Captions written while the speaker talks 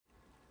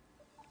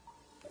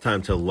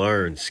Time to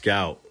learn,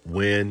 scout,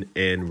 win,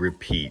 and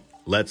repeat.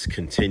 Let's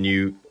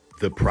continue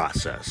the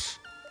process.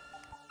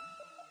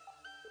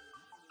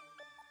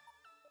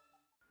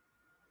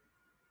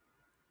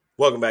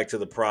 Welcome back to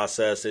the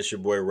process. It's your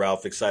boy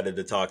Ralph, excited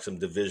to talk some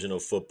divisional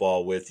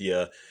football with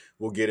you.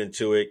 We'll get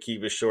into it.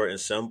 Keep it short and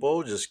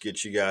simple. Just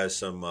get you guys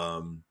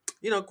some,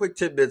 quick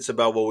tidbits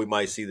about what we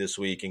might see this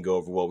week and go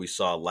over what we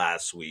saw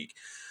last week.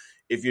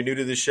 If you're new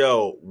to the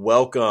show,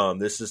 welcome.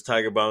 This is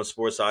Tiger Bomb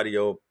Sports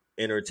Audio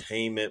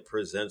Entertainment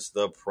presents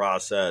The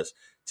Process.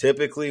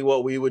 Typically,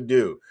 what we would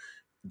do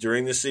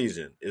during the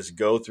season is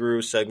go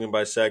through segment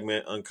by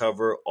segment,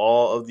 uncover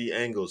all of the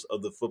angles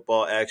of the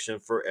football action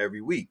for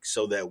every week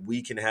so that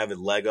we can have a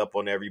leg up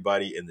on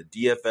everybody in the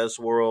DFS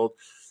world,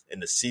 in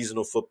the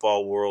seasonal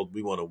football world.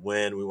 We want to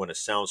win. We want to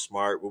sound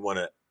smart. We want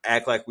to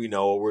act like we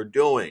know what we're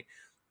doing.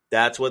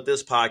 That's what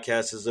this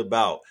podcast is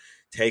about.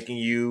 Taking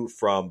you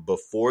from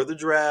before the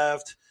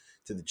draft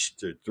to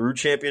through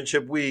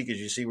championship week, as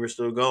you see we're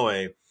still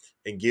going,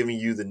 and giving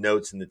you the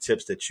notes and the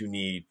tips that you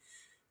need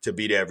to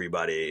beat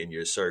everybody in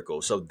your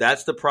circle. So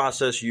that's the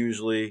process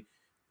usually.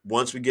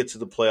 Once we get to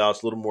the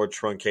playoffs, a little more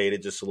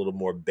truncated, just a little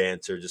more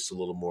banter, just a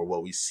little more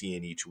what we see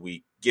in each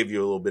week, give you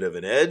a little bit of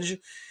an edge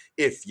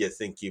if you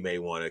think you may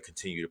want to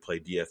continue to play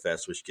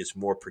DFS, which gets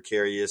more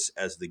precarious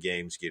as the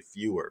games get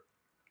fewer.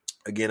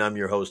 Again, I'm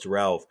your host,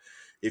 Ralph.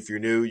 If you're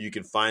new, you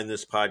can find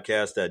this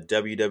podcast at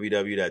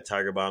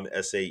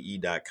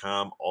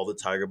www.tigerbombsae.com. All the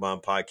Tiger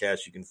Bomb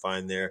podcasts you can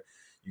find there.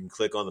 You can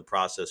click on the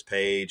process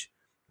page,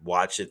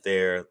 watch it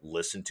there,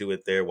 listen to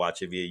it there,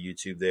 watch it via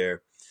YouTube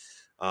there,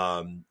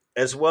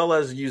 as well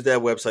as use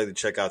that website to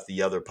check out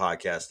the other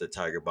podcasts that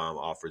Tiger Bomb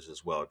offers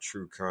as well.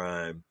 True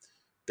crime,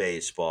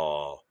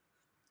 baseball,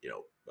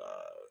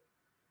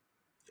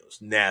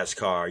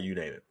 NASCAR, you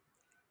name it.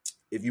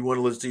 If you want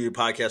to listen to your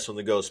podcast on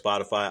the go,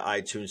 Spotify,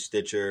 iTunes,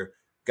 Stitcher,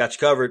 got you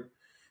covered.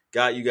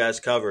 Got you guys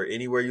covered.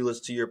 Anywhere you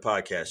listen to your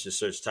podcast, just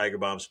search Tiger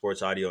Bomb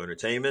Sports Audio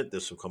Entertainment.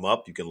 This will come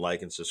up. You can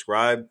like and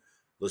subscribe.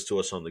 Listen to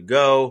us on the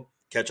go.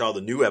 Catch all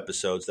the new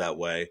episodes that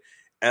way,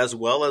 as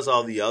well as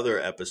all the other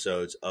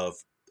episodes of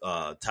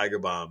Tiger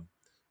Bomb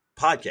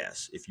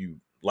podcasts. If you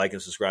like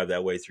and subscribe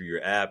that way through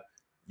your app,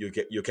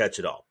 you'll catch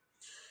it all.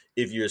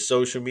 If you're a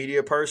social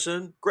media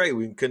person, great.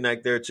 We can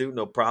connect there too.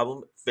 No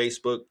problem.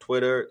 Facebook,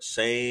 Twitter,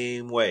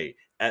 same way.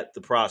 At The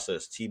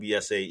Process,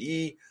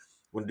 TBSAE.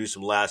 Want to do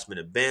some last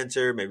minute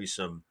banter, maybe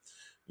some,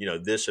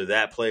 this or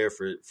that player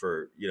for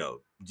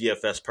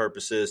DFS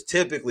purposes.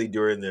 Typically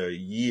during the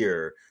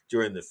year,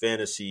 during the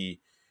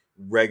fantasy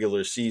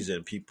regular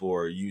season, people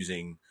are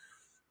using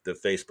the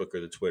Facebook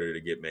or the Twitter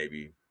to get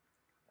maybe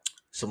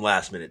some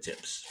last minute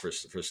tips for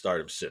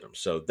stardom sit-em.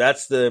 So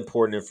that's the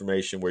important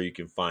information where you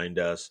can find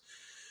us.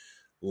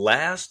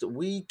 Last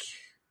week,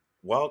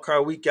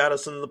 wildcard week got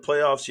us into the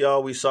playoffs,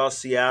 y'all. We saw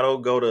Seattle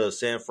go to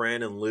San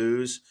Fran and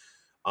lose.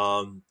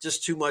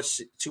 Just too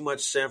much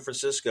San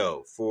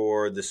Francisco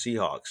for the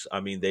Seahawks.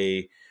 I mean,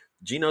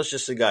 Geno's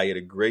just a guy. He had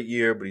a great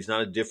year, but he's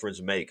not a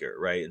difference maker,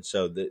 right? And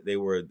so they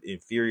were an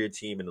inferior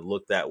team, and it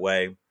looked that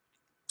way.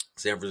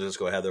 San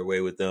Francisco had their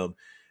way with them,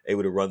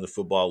 able to run the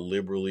football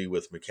liberally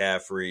with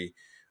McCaffrey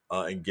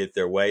and get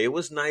their way. It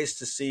was nice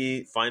to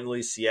see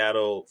finally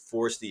Seattle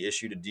force the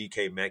issue to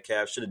DK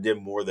Metcalf. Should have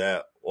did more of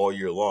that all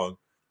year long.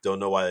 Don't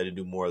know why they didn't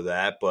do more of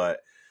that,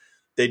 but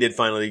they did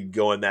finally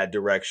go in that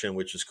direction,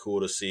 which was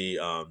cool to see.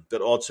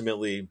 But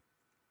ultimately,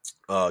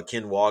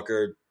 Ken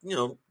Walker,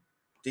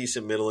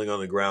 decent middling on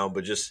the ground,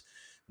 but just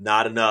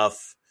not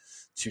enough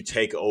to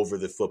take over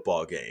the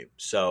football game.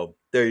 So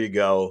there you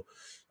go.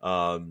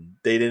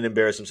 They didn't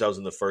embarrass themselves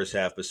in the first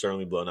half, but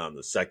certainly blown out in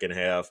the second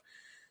half.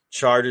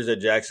 Chargers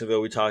at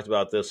Jacksonville, we talked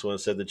about this one,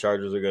 said the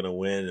Chargers are going to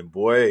win. And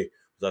boy,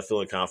 was I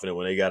feeling confident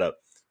when they got up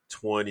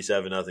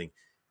 27-0.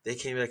 They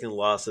came back and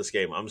lost this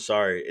game. I'm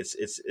sorry.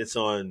 It's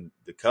on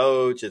the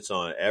coach. It's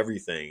on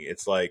everything.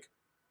 It's like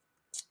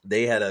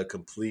they had a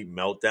complete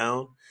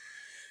meltdown.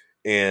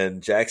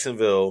 And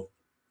Jacksonville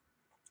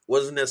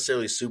wasn't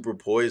necessarily super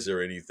poised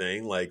or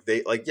anything.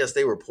 Yes,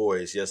 they were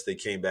poised. Yes, they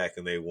came back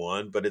and they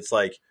won. But it's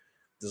like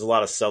there's a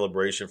lot of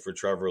celebration for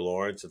Trevor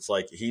Lawrence. It's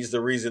like he's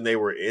the reason they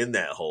were in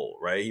that hole,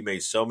 right? He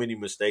made so many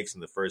mistakes in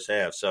the first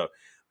half. So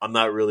I'm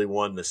not really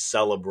one to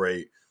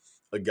celebrate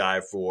a guy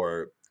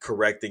for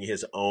correcting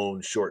his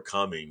own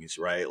shortcomings,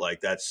 right?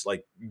 Like that's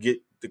like you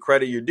get the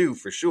credit you're due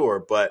for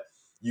sure, but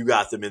you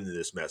got them into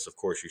this mess. Of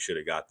course, you should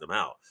have got them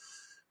out.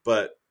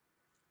 But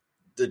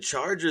the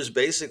Chargers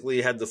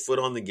basically had the foot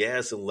on the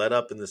gas and let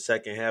up in the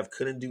second half.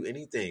 Couldn't do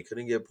anything.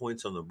 Couldn't get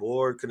points on the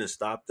board. Couldn't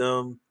stop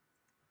them.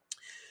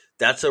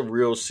 That's a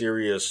real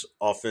serious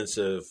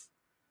offensive,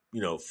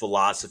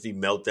 philosophy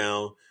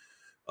meltdown,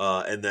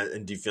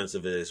 and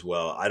defensive as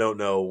well. I don't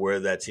know where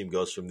that team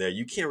goes from there.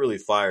 You can't really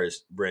fire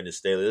Brandon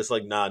Staley. It's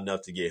like not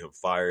enough to get him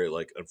fired.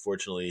 Like,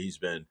 unfortunately, he's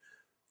been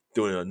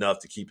doing enough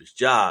to keep his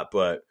job,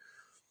 but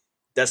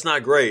that's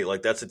not great.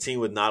 Like, that's a team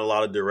with not a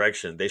lot of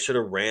direction. They should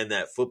have ran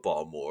that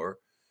football more.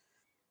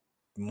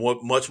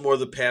 Much more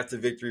the path to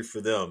victory for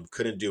them.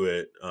 Couldn't do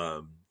it.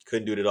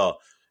 Couldn't do it at all.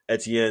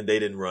 At the end, they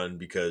didn't run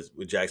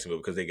with Jacksonville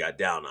because they got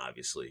down,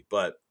 obviously.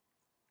 But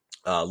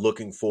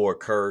looking for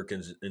Kirk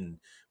and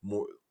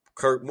more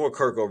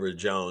Kirk over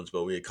Jones,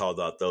 but we had called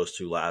out those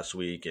two last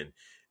week, and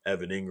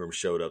Evan Ingram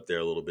showed up there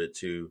a little bit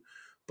too.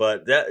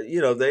 But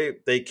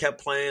that they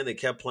kept playing,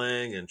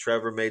 and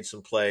Trevor made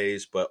some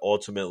plays, but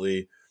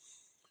ultimately,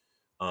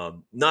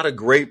 not a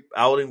great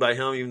outing by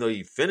him. Even though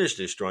he finished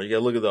it strong, you got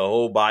to look at the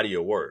whole body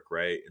of work,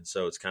 right? And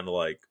so it's kind of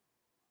like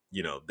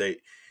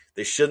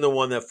they shouldn't have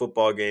won that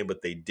football game,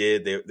 but they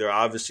did. They're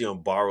obviously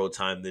on borrowed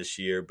time this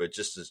year, but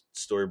just a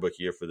storybook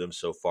year for them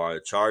so far.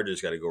 The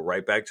Chargers got to go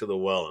right back to the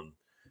well and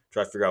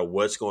try to figure out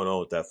what's going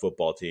on with that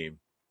football team.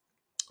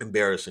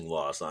 Embarrassing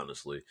loss,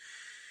 honestly.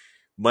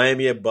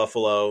 Miami at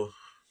Buffalo.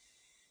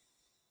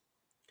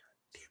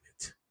 Damn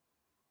it.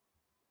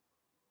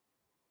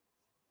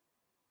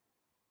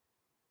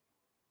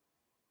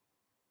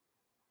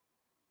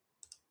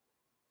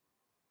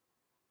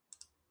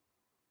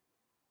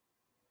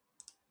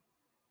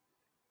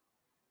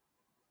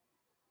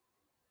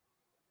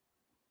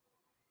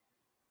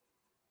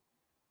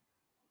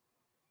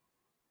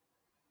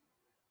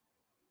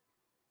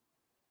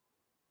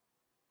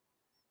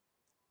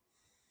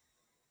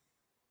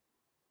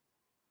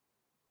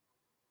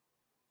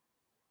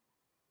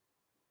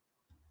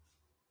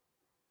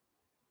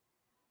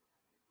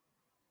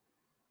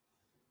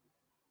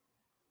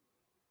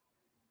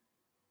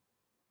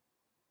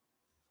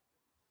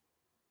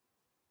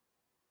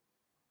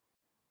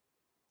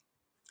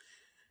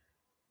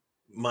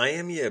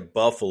 Miami at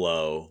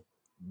Buffalo.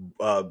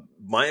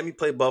 Miami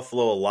played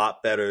Buffalo a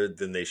lot better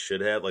than they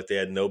should have. Like they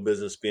had no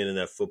business being in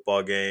that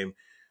football game.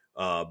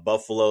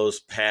 Buffalo's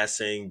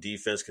passing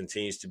defense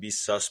continues to be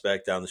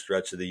suspect down the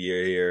stretch of the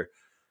year here.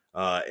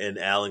 And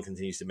Allen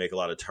continues to make a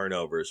lot of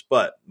turnovers.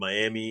 But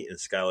Miami and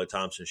Skylar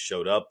Thompson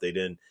showed up. They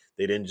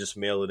didn't just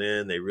mail it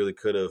in. They really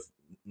could have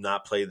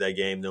not played that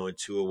game knowing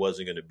Tua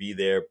wasn't going to be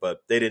there,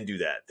 but they didn't do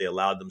that. They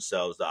allowed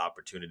themselves the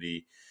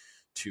opportunity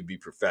to be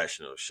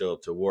professional, show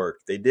up to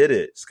work. They did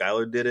it.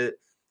 Skylar did it,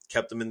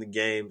 kept them in the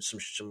game.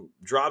 Some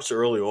drops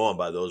early on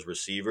by those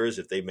receivers.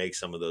 If they make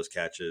some of those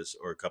catches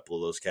or a couple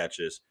of those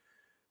catches,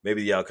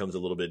 maybe the outcome's a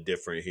little bit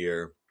different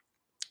here.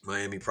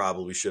 Miami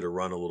probably should have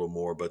run a little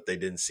more, but they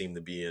didn't seem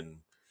to be in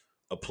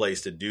a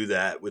place to do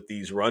that with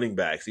these running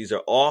backs. These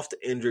are oft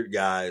injured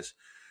guys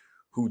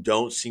who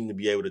don't seem to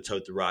be able to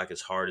tote the rock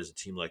as hard as a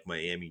team like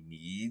Miami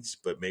needs,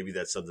 but maybe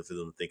that's something for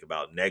them to think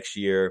about next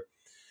year.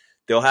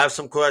 They'll have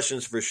some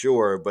questions for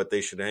sure, but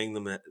they should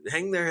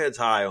hang their heads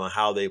high on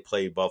how they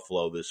played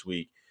Buffalo this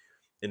week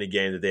in a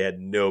game that they had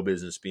no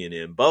business being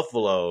in.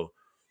 Buffalo,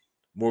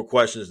 more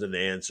questions than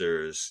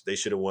answers. They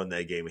should have won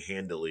that game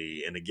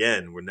handily. And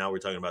again, we're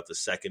talking about the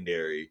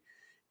secondary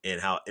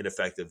and how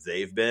ineffective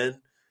they've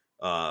been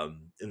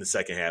in the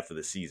second half of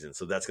the season.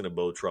 So that's going to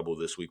bode trouble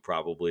this week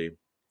probably.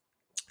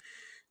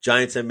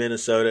 Giants and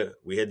Minnesota.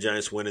 We had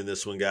Giants winning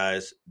this one,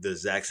 guys. The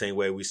exact same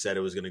way we said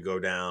it was going to go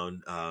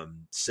down.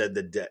 Said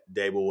that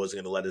Dable wasn't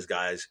going to let his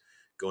guys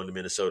go into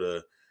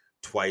Minnesota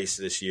twice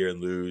this year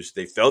and lose.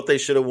 They felt they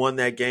should have won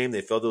that game.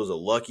 They felt it was a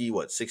lucky,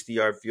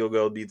 60-yard field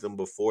goal beat them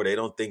before. They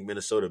don't think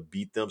Minnesota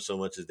beat them so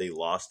much as they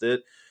lost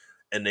it.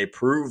 And they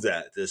proved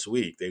that this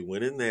week. They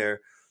went in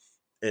there,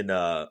 and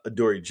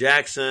Adoree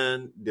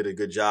Jackson did a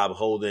good job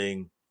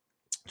holding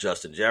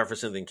Justin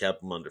Jefferson, then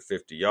kept him under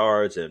 50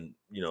 yards. And,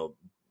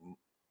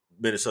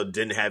 Minnesota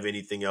didn't have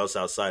anything else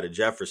outside of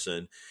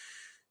Jefferson.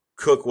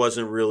 Cook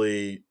wasn't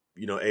really,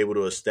 able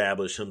to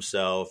establish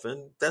himself,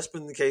 and that's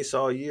been the case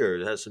all year.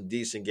 It has some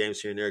decent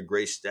games here and there,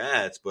 great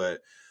stats,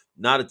 but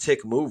not a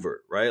tick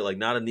mover, right? Like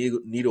not a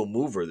needle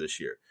mover this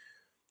year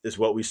is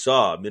what we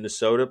saw.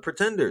 Minnesota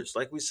pretenders,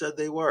 like we said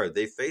they were.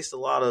 They faced a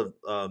lot of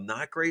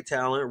not great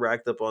talent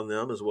racked up on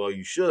them as well.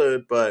 You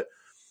should, but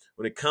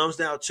when it comes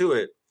down to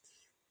it,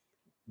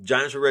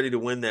 Giants were ready to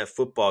win that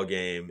football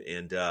game,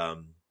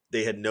 and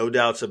they had no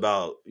doubts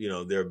about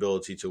their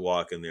ability to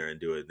walk in there and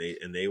do it.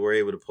 They were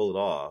able to pull it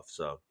off.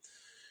 So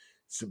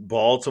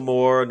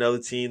Baltimore, another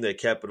team that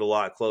kept it a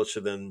lot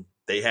closer than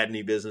they had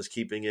any business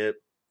keeping it.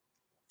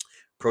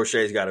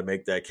 Prochet's got to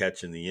make that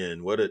catch in the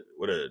end. What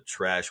a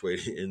trash way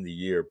to end the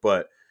year.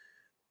 But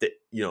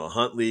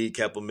Huntley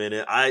kept him in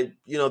it.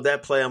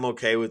 That play I'm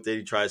okay with it.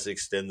 He tries to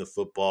extend the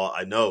football.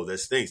 I know that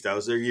stinks. That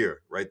was their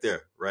year right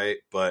there, right?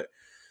 But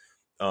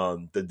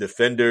the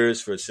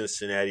defenders for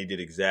Cincinnati did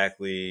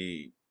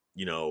exactly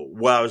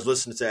what I was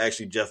listening to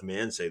actually Jeff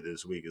Mann say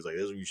this week is like,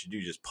 this is what you should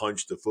do. Just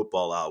punch the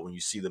football out when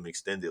you see them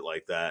extend it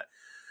like that.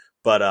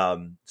 But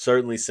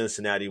certainly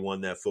Cincinnati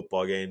won that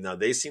football game. Now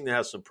they seem to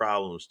have some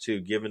problems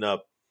too, giving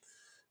up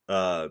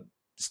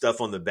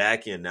stuff on the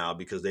back end now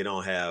because they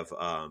don't have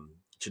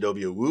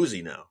Chidobe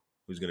Awuzie now,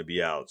 who's going to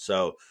be out.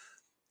 So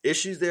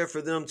issues there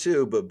for them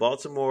too. But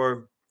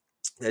Baltimore,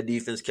 that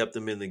defense kept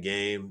them in the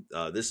game.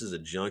 This is a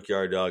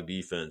junkyard dog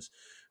defense.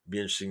 Be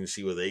interesting to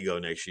see where they go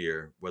next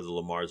year, whether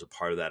Lamar's a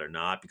part of that or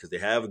not, because they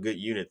have a good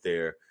unit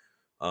there.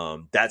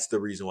 That's the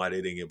reason why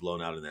they didn't get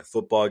blown out in that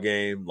football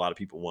game. A lot of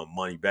people want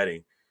money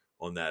betting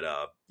on that,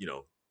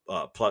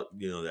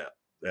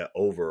 that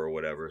over or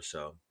whatever.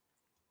 So,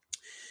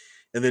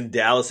 and then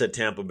Dallas at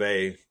Tampa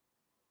Bay.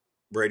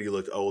 Brady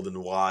looked old and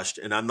washed.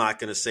 And I'm not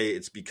going to say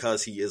it's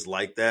because he is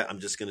like that. I'm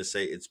just going to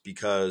say it's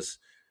because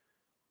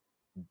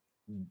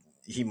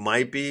he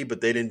might be,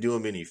 but they didn't do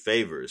him any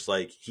favors.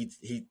 Like he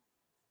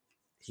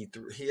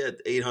had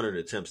 800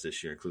 attempts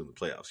this year, including the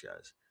playoffs,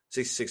 guys.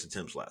 66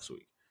 attempts last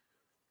week.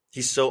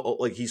 He's so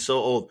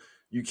old.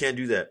 You can't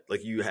do that.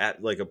 Like you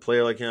had like a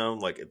player like him,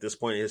 like at this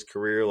point in his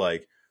career,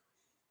 like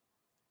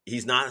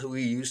he's not who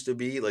he used to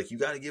be. Like you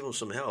got to give him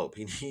some help.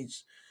 He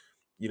needs,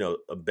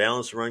 a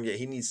balanced run game.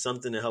 He needs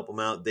something to help him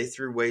out. They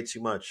threw way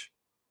too much,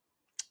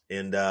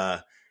 and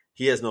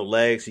he has no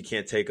legs. He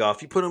can't take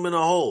off. You put him in a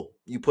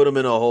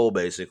hole.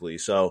 Basically.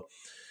 So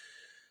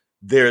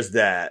there's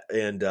that,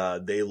 and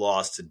they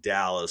lost to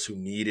Dallas, who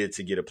needed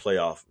to get a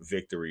playoff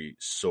victory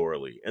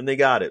sorely, and they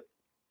got it.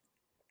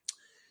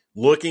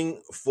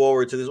 Looking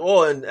forward to this.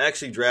 Oh, and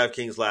actually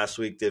DraftKings last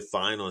week did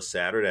fine on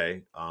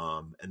Saturday.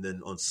 And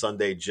then on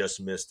Sunday just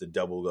missed the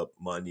doubled up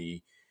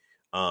money.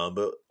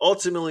 But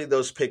ultimately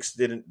those picks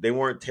they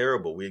weren't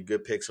terrible. We had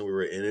good picks and we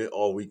were in it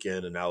all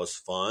weekend and that was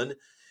fun.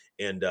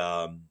 And,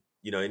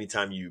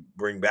 anytime you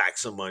bring back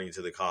some money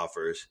to the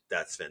coffers,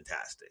 that's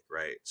fantastic,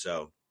 right?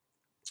 So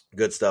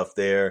good stuff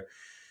there.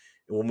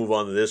 And we'll move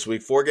on to this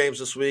week. 4 games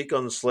this week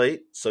on the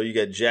slate. So you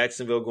got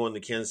Jacksonville going to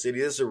Kansas City.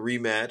 This is a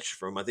rematch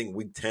from, I think,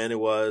 week 10 it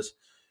was.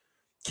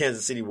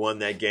 Kansas City won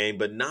that game,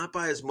 but not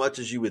by as much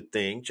as you would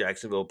think.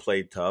 Jacksonville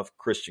played tough.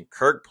 Christian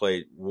Kirk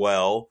played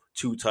well,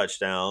 2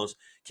 touchdowns.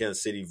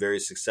 Kansas City very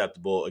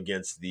susceptible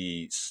against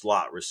the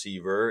slot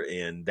receiver,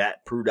 and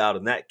that proved out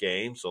in that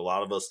game. So a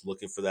lot of us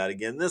looking for that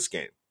again this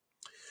game.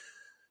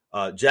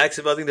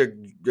 Jacksonville, I think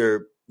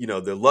they're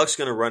their luck's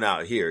going to run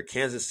out here.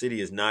 Kansas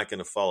City is not going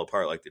to fall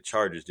apart like the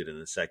Chargers did in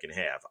the second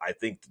half. I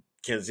think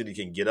Kansas City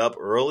can get up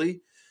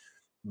early,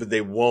 but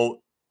they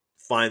won't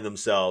find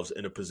themselves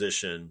in a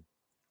position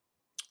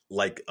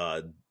like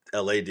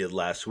LA did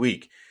last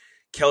week.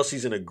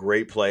 Kelsey's in a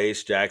great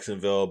place.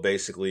 Jacksonville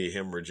basically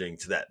hemorrhaging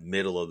to that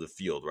middle of the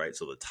field, right?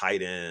 So the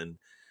tight end,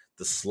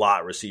 the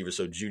slot receiver.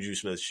 So Juju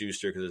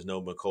Smith-Schuster, because there's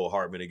no McCole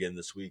Hardman again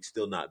this week,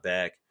 still not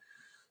back.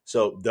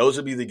 So those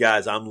would be the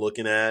guys I'm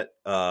looking at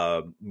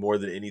more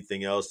than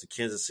anything else. The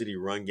Kansas City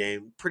run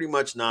game, pretty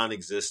much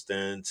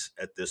non-existent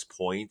at this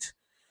point.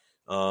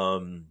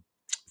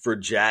 For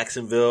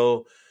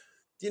Jacksonville,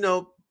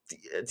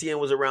 Etienne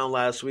was around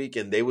last week,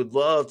 and they would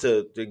love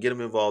to get him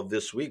involved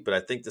this week. But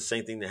I think the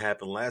same thing that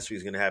happened last week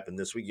is going to happen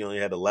this week. You only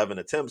had 11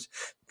 attempts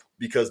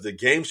because the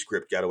game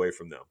script got away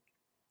from them.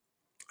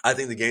 I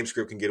think the game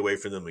script can get away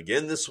from them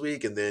again this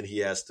week, and then he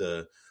has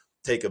to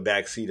take a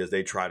back seat as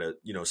they try to,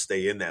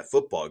 stay in that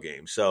football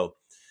game. So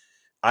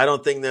I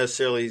don't think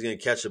necessarily he's going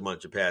to catch a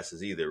bunch of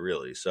passes either,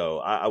 really. So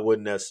I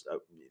wouldn't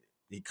necessarily,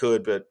 he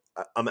could, but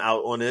I'm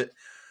out on it.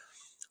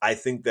 I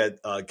think that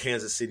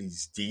Kansas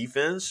City's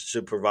defense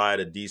should provide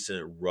a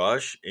decent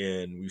rush,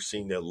 and we've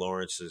seen that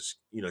Lawrence is,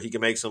 he can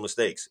make some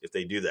mistakes if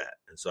they do that.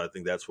 And so I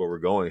think that's where we're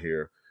going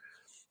here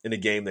in a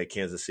game that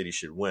Kansas City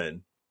should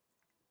win.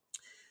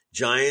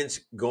 Giants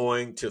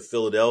going to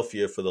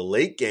Philadelphia for the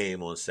late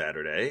game on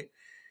Saturday.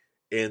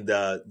 And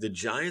the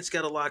Giants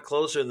got a lot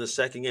closer in the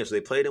second game. So they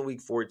played in week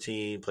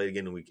 14, played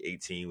again in week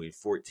 18. Week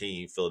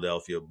 14,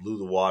 Philadelphia blew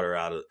them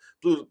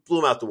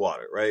out the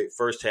water, right?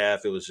 First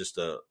half, it was just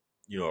a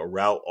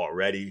rout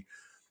already.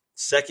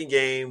 Second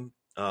game,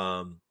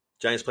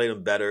 Giants played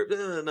them better.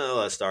 Not a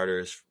lot of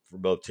starters for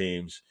both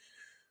teams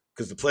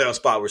because the playoff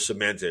spot was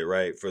cemented,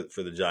 right, for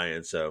the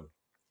Giants. So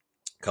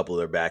a couple of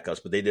their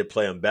backups, but they did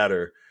play them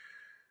better.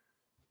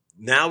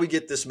 Now we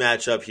get this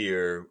matchup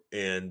here,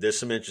 and there's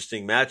some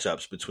interesting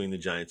matchups between the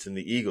Giants and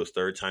the Eagles.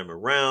 Third time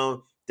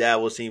around,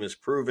 Daboll's team has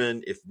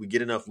proven if we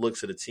get enough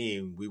looks at a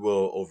team, we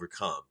will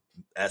overcome.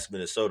 Ask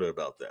Minnesota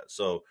about that.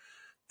 So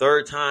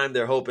third time,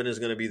 they're hoping is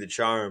going to be the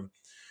charm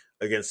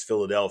against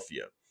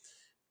Philadelphia.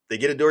 They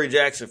get Adoree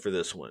Jackson for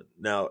this one.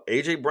 Now,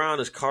 A.J. Brown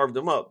has carved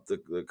them up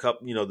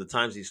the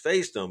times he's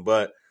faced them,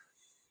 but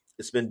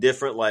it's been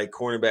different, like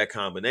cornerback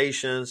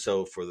combinations.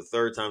 So for the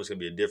third time, it's going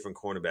to be a different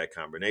cornerback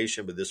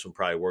combination, but this one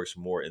probably works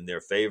more in their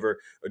favor.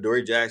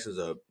 Adoree Jackson's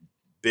a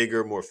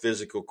bigger, more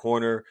physical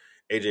corner.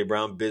 A.J.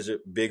 Brown,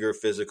 bigger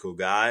physical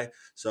guy.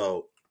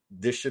 So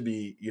this should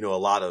be, a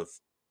lot of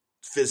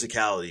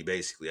physicality,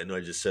 basically. I know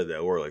I just said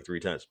that word like 3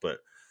 times, but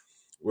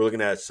we're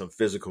looking at some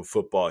physical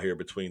football here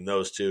between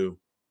those two.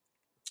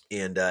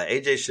 And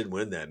A.J. should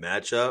win that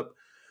matchup,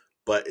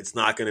 but it's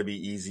not going to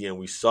be easy. And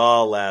we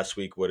saw last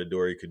week what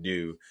Adoree could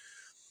do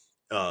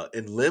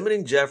in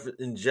limiting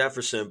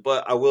Jefferson.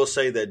 But I will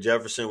say that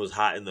Jefferson was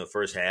hot in the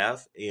first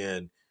half,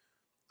 and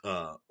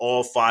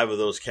all 5 of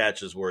those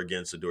catches were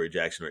against Adoree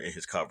Jackson or in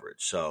his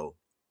coverage. So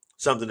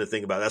something to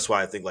think about. That's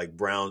why I think like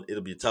Brown,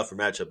 it'll be a tougher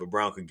matchup, but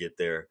Brown could get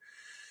there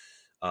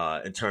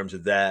in terms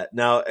of that.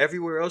 Now,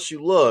 everywhere else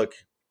you look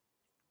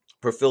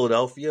for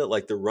Philadelphia,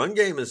 like the run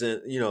game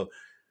isn't,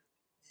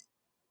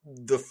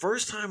 the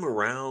first time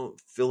around,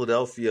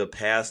 Philadelphia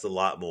passed a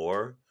lot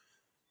more,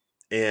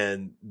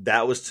 and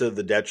that was to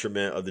the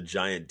detriment of the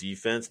Giant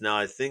defense. Now,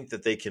 I think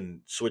that they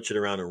can switch it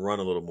around and run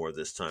a little more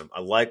this time.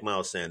 I like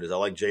Miles Sanders. I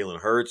like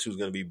Jalen Hurts, who's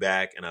going to be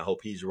back, and I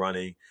hope he's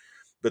running.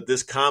 But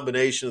this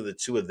combination of the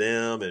two of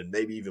them and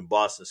maybe even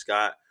Boston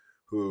Scott,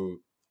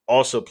 who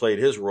also played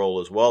his role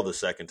as well the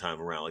second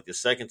time around. Like the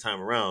second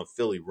time around,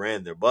 Philly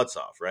ran their butts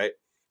off, right?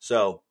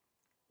 So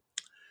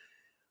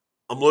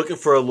I'm looking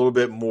for a little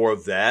bit more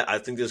of that. I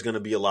think there's going to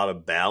be a lot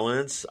of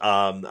balance.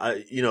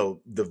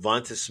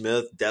 Devonta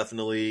Smith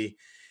definitely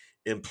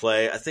in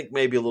play. I think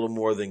maybe a little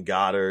more than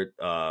Goddard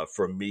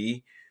for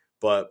me,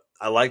 but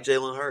I like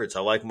Jalen Hurts.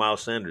 I like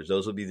Miles Sanders.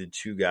 Those would be the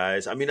two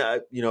guys. I mean,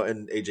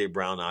 and AJ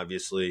Brown,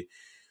 obviously.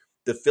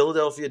 The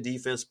Philadelphia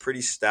defense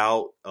pretty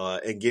stout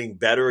and getting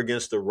better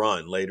against the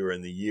run later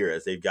in the year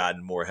as they've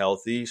gotten more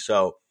healthy.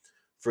 So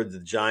for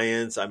the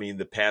Giants, I mean,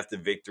 the path to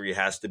victory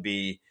has to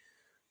be,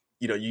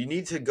 you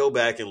need to go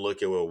back and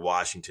look at what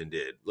Washington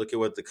did. Look at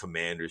what the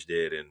Commanders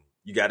did. And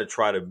you got to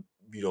try to,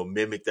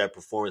 mimic that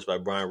performance by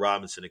Brian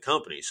Robinson and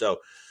company. So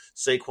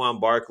Saquon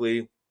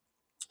Barkley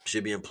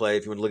should be in play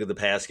if you want to look at the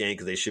pass game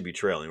because they should be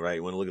trailing, right?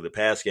 You want to look at the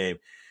pass game.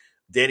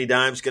 Danny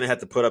Dimes going to have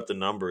to put up the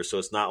numbers, so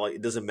it's not like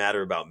it doesn't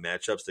matter about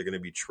matchups. They're going to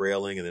be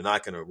trailing, and they're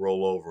not going to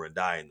roll over and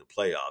die in the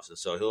playoffs. And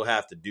so he'll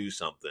have to do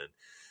something.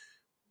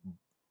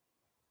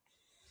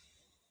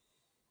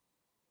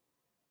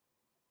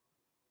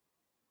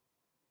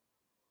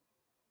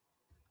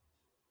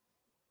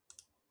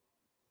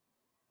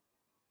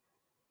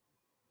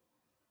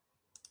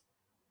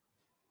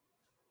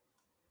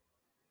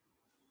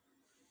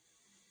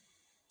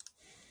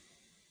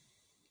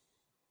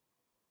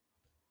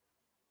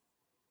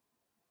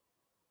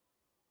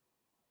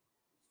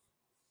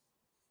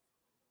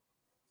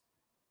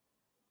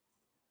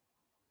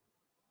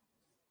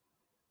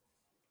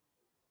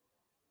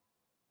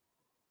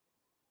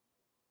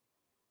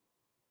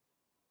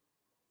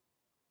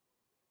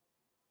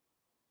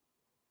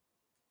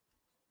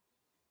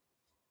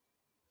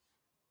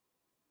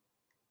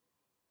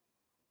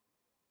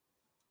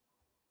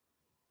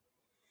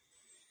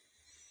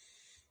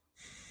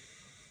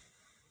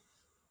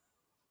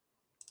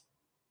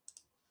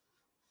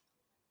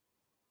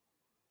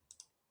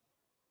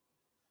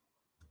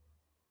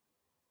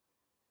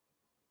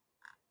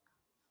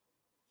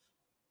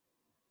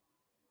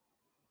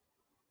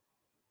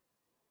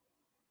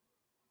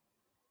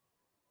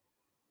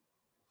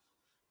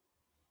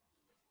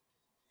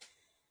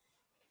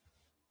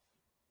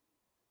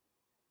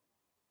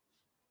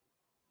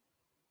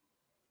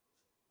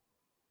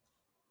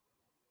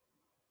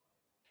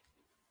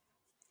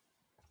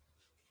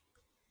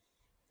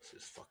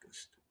 This is fucking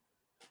stupid.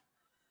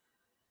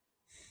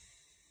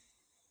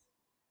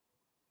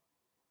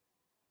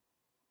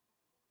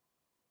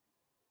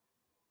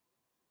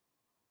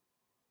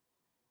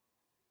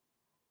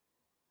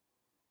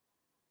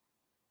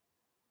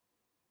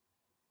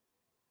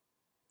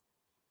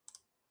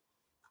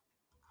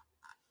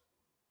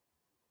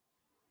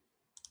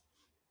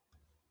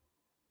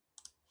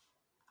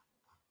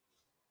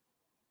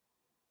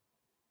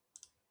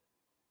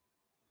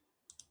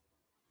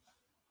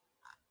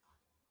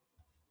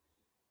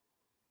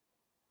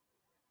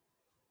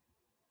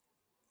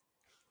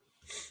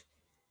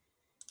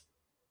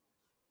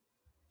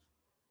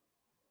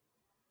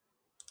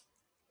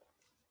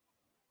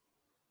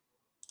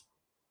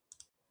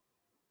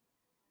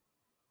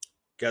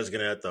 You guys are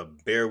going to have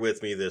to bear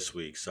with me this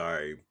week.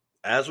 Sorry.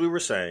 As we were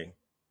saying,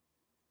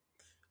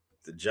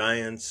 the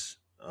Giants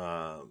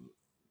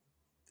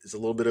is a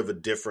little bit of a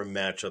different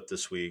matchup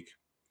this week,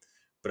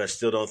 but I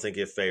still don't think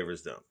it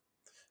favors them.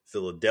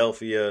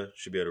 Philadelphia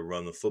should be able to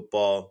run the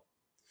football,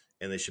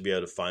 and they should be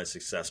able to find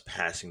success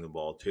passing the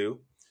ball too.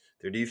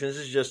 Their defense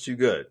is just too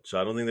good,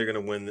 so I don't think they're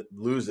going to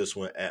lose this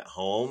one at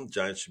home.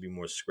 Giants should be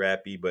more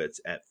scrappy, but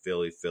it's at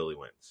Philly. Philly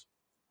wins.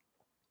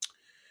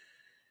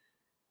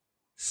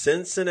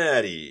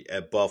 Cincinnati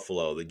at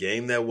Buffalo, the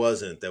game that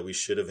wasn't that we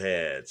should have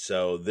had.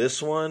 So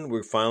this one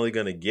we're finally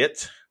going to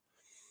get.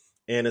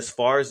 And as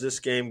far as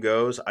this game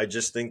goes, I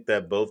just think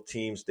that both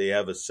teams, they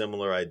have a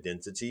similar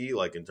identity,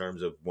 like in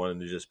terms of wanting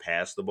to just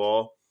pass the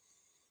ball.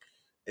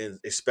 And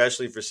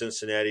especially for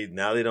Cincinnati,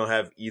 now they don't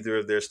have either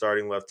of their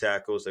starting left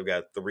tackles. They've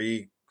got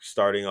 3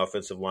 starting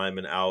offensive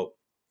linemen out.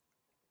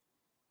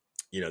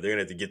 They're going to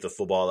have to get the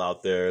football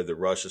out there. The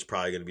rush is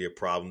probably going to be a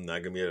problem.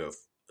 Not going to be able to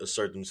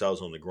assert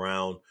themselves on the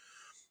ground.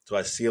 So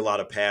I see a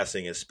lot of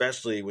passing,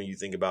 especially when you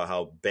think about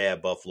how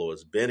bad Buffalo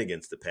has been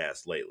against the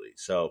pass lately.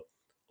 So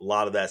a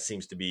lot of that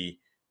seems to be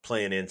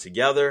playing in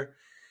together.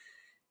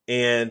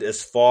 And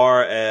as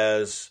far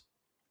as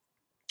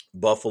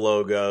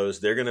Buffalo goes,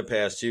 they're going to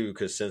pass too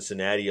because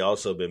Cincinnati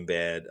also been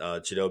bad.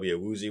 Chidobe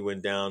Awuzie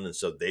went down, and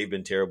so they've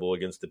been terrible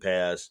against the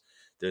pass.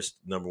 Their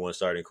number 1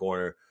 starting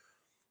corner.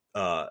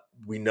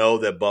 We know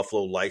that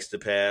Buffalo likes to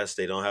pass.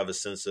 They don't have a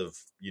sense of,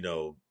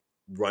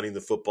 running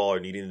the football or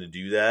needing to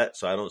do that.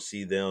 So I don't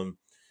see them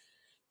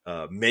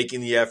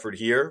making the effort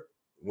here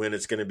when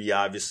it's going to be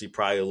obviously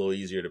probably a little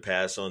easier to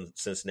pass on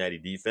Cincinnati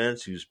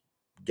defense, who's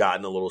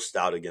gotten a little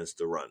stout against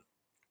the run.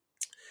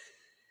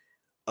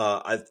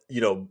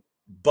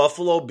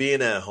 Buffalo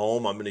being at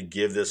home, I'm going to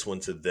give this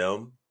one to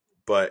them,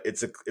 but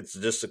it's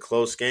just a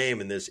close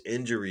game, and there's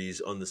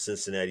injuries on the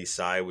Cincinnati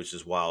side, which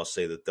is why I'll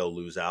say that they'll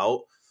lose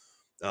out.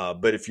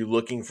 But if you're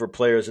looking for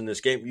players in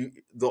this game,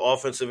 the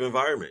offensive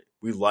environment.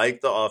 We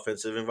like the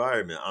offensive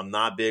environment. I'm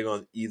not big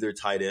on either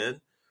tight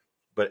end,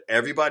 but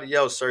everybody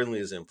else certainly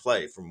is in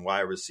play, from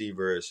wide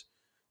receivers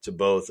to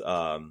both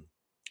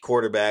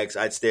quarterbacks.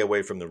 I'd stay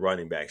away from the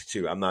running backs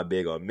too. I'm not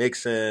big on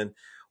Mixon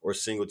or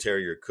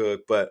Singletary or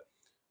Cook, but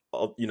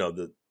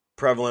the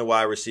prevalent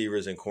wide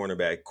receivers and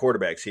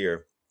quarterbacks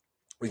here,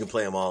 we can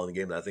play them all in the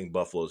game. And I think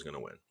Buffalo is going to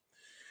win.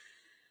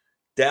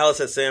 Dallas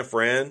at San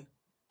Fran.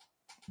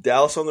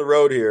 Dallas on the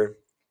road here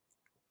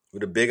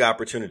with a big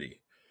opportunity.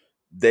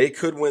 They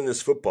could win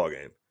this football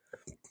game.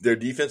 Their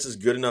defense is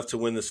good enough to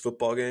win this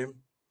football game.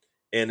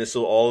 And this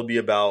will all be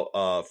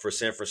about, for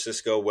San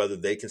Francisco, whether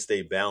they can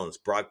stay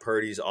balanced. Brock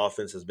Purdy's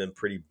offense has been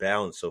pretty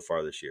balanced so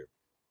far this year.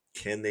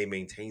 Can they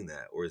maintain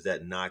that? Or is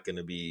that not going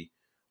to be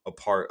a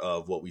part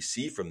of what we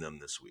see from them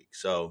this week?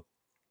 So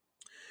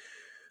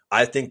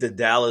I think the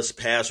Dallas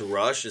pass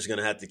rush is going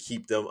to have to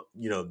keep them,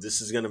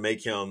 this is going to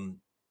make him,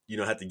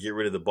 have to get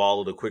rid of the ball a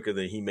little quicker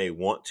than he may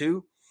want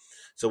to.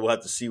 So we'll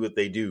have to see what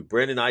they do.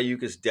 Brandon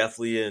Ayuk is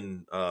definitely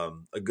in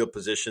a good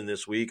position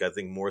this week. I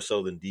think more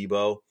so than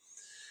Debo.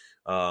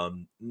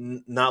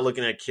 Not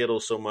looking at Kittle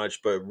so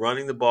much, but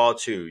running the ball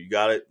too. You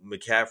got it.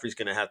 McCaffrey's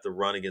going to have to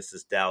run against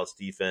this Dallas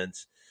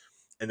defense,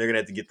 and they're going to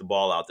have to get the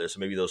ball out there. So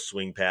maybe those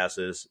swing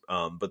passes,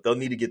 but they'll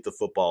need to get the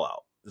football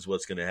out is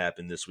what's going to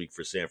happen this week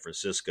for San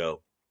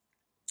Francisco.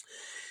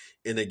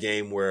 In a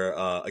game where,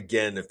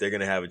 again, if they're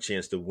going to have a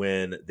chance to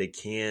win, they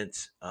can't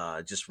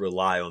just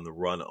rely on the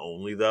run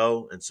only,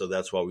 though. And so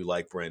that's why we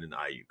like Brandon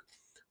Ayuk.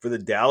 For the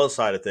Dallas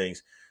side of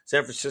things,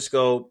 San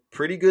Francisco,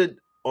 pretty good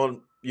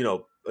on,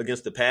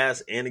 against the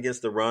pass and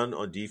against the run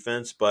on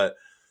defense. But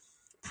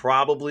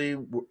probably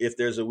if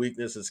there's a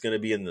weakness, it's going to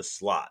be in the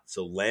slot.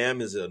 So Lamb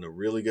is in a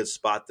really good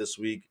spot this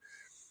week.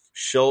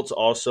 Schultz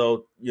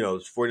also,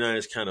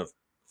 49ers kind of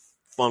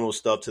funnel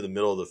stuff to the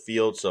middle of the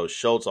field. So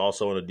Schultz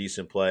also in a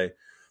decent play.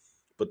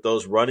 But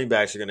those running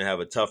backs are going to have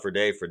a tougher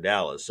day for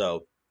Dallas.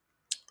 So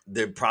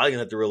they're probably going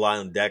to have to rely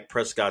on Dak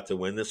Prescott to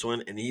win this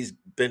one. And he's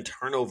been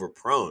turnover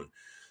prone.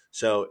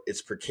 So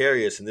it's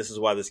precarious. And this is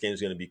why this game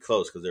is going to be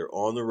close, because they're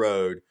on the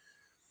road.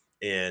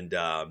 And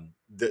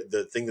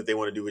the thing that they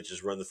want to do, which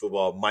is run the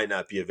football, might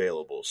not be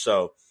available.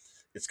 So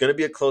it's going to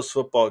be a close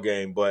football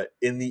game. But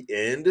in the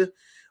end,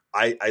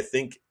 I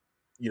think,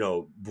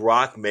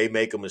 Brock may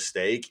make a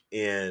mistake.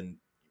 And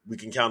we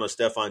can count on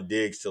Stephon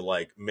Diggs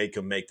to, make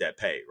him make that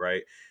pay,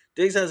 right?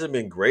 Diggs hasn't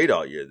been great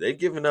all year.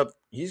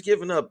 He's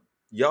given up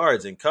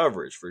yards and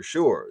coverage for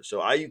sure.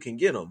 So Ayuk can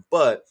get him.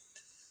 But,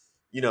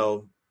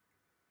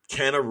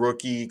 can a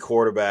rookie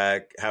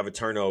quarterback have a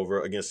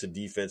turnover against a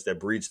defense that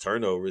breeds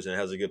turnovers and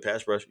has a good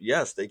pass rush?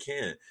 Yes, they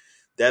can.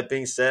 That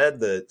being said,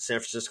 the San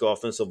Francisco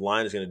offensive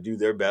line is going to do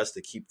their best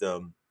to keep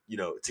them,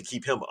 to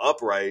keep him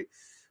upright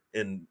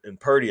in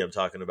Purdy I'm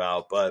talking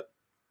about. But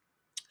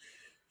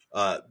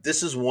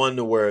this is one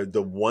to where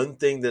the one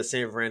thing that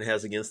San Fran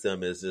has against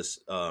them is this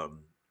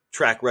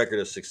track record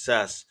of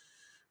success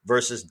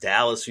versus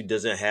Dallas, who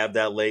doesn't have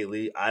that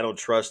lately. I don't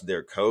trust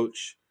their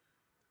coach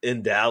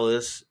in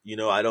Dallas.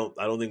 I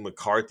don't think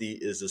McCarthy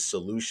is a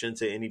solution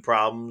to any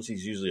problems.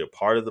 He's usually a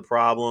part of the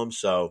problem.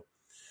 So,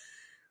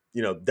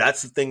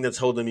 that's the thing that's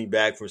holding me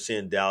back from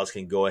seeing Dallas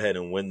can go ahead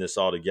and win this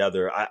all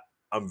together.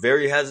 I'm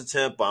very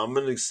hesitant, but I'm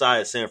going to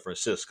side San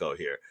Francisco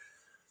here.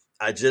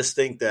 I just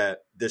think that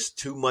there's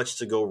too much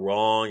to go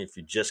wrong if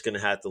you're just going to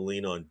have to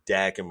lean on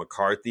Dak and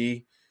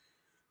McCarthy.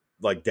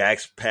 Like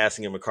Dak's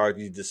passing and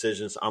McCarthy's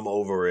decisions, I'm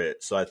over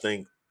it. So I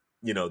think,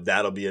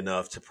 that'll be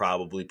enough to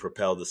probably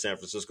propel the San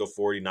Francisco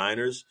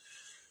 49ers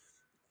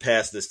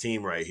past this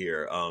team right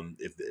here.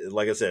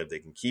 Like I said, if they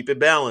can keep it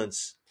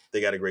balanced, they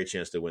got a great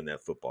chance to win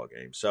that football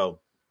game.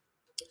 So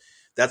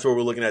that's what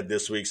we're looking at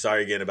this week.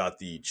 Sorry again about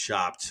the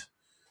chopped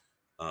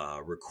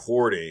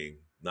recording.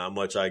 Not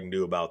much I can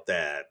do about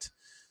that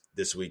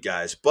this week,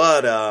 guys.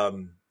 But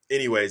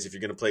anyways, if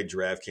you're going to play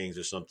DraftKings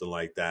or something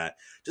like that,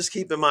 just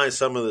keep in mind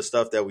some of the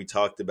stuff that we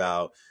talked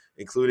about,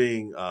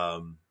 including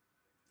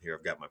here,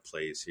 I've got my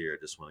plays here.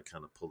 I just want to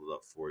kind of pull it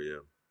up for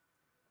you.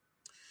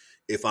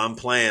 If I'm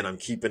playing, I'm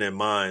keeping in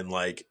mind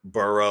like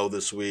Burrow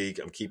this week.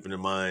 I'm keeping in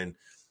mind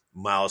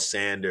Miles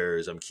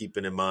Sanders. I'm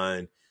keeping in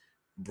mind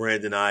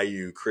Brandon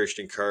Ayuk,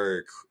 Christian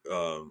Kirk,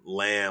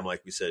 Lamb,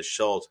 like we said,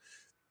 Schultz,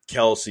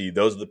 Kelsey.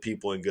 Those are the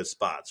people in good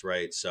spots,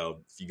 right?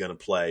 So if you're going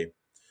to play,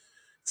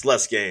 it's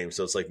less games.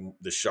 So it's like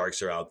the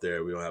Sharks are out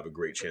there. We don't have a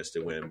great chance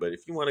to win. But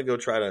if you want to go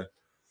try to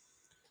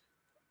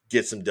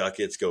get some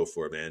ducats, go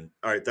for it, man.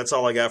 All right, that's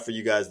all I got for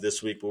you guys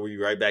this week. We'll be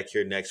right back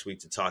here next week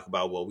to talk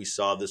about what we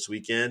saw this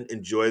weekend.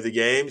 Enjoy the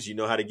games. You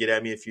know how to get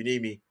at me if you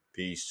need me.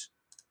 Peace.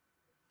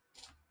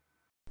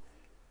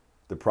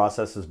 The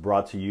process is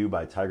brought to you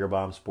by Tiger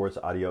Bomb Sports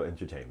Audio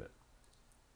Entertainment.